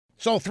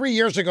So 3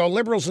 years ago,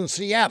 liberals in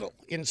Seattle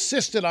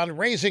insisted on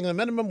raising the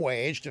minimum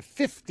wage to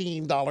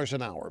 $15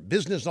 an hour.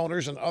 Business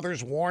owners and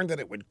others warned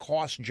that it would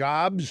cost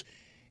jobs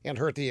and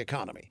hurt the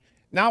economy.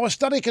 Now, a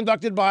study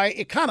conducted by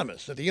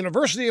economists at the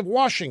University of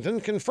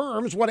Washington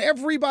confirms what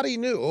everybody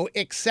knew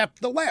except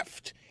the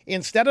left.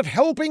 Instead of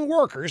helping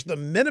workers, the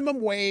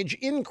minimum wage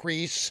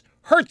increase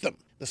hurt them.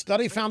 The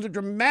study found a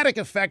dramatic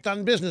effect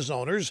on business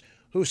owners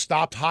who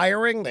stopped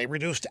hiring, they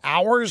reduced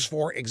hours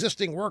for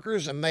existing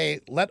workers, and they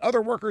let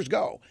other workers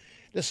go.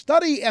 The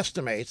study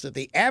estimates that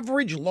the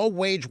average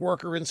low-wage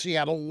worker in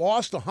Seattle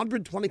lost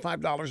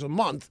 $125 a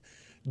month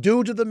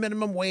due to the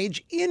minimum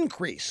wage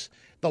increase.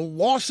 The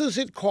losses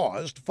it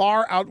caused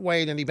far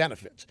outweighed any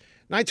benefits.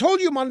 And I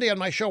told you Monday on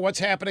my show what's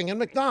happening in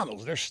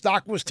McDonald's. Their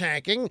stock was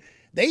tanking.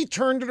 They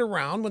turned it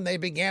around when they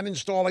began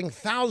installing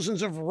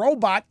thousands of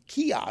robot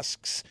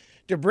kiosks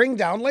to bring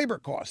down labor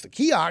costs. The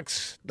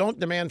kiosks don't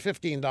demand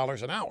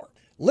 $15 an hour.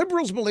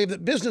 Liberals believe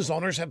that business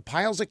owners have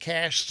piles of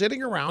cash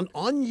sitting around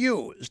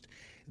unused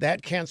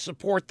that can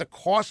support the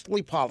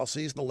costly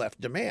policies the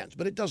left demands.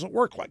 But it doesn't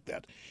work like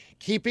that.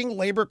 Keeping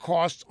labor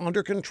costs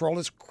under control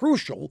is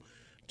crucial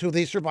to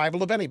the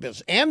survival of any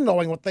business, and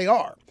knowing what they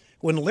are.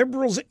 When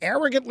liberals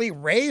arrogantly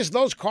raise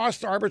those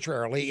costs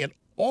arbitrarily, it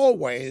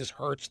always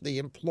hurts the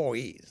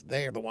employees.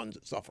 They are the ones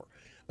that suffer.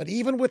 But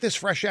even with this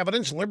fresh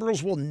evidence,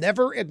 liberals will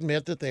never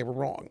admit that they were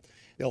wrong.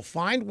 They'll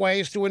find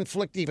ways to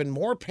inflict even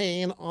more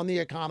pain on the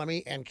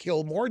economy and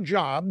kill more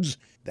jobs.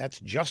 That's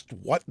just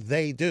what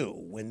they do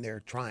when they're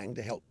trying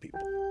to help people.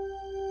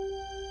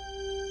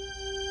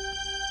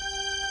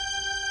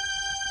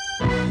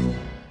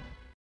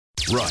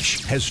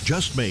 Rush has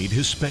just made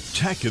his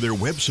spectacular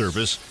web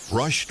service,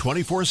 Rush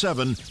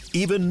 24/7,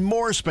 even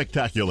more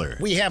spectacular.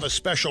 We have a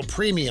special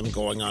premium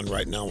going on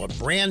right now, a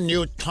brand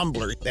new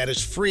Tumblr that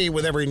is free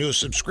with every new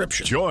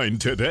subscription. Join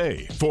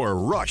today for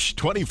Rush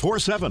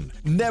 24/7.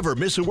 Never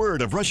miss a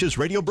word of Rush's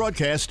radio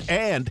broadcast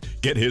and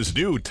get his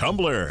new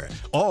Tumblr.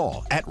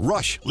 All at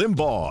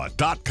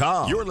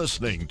RushLimbaugh.com. You're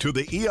listening to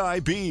the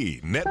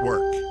EIB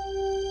Network.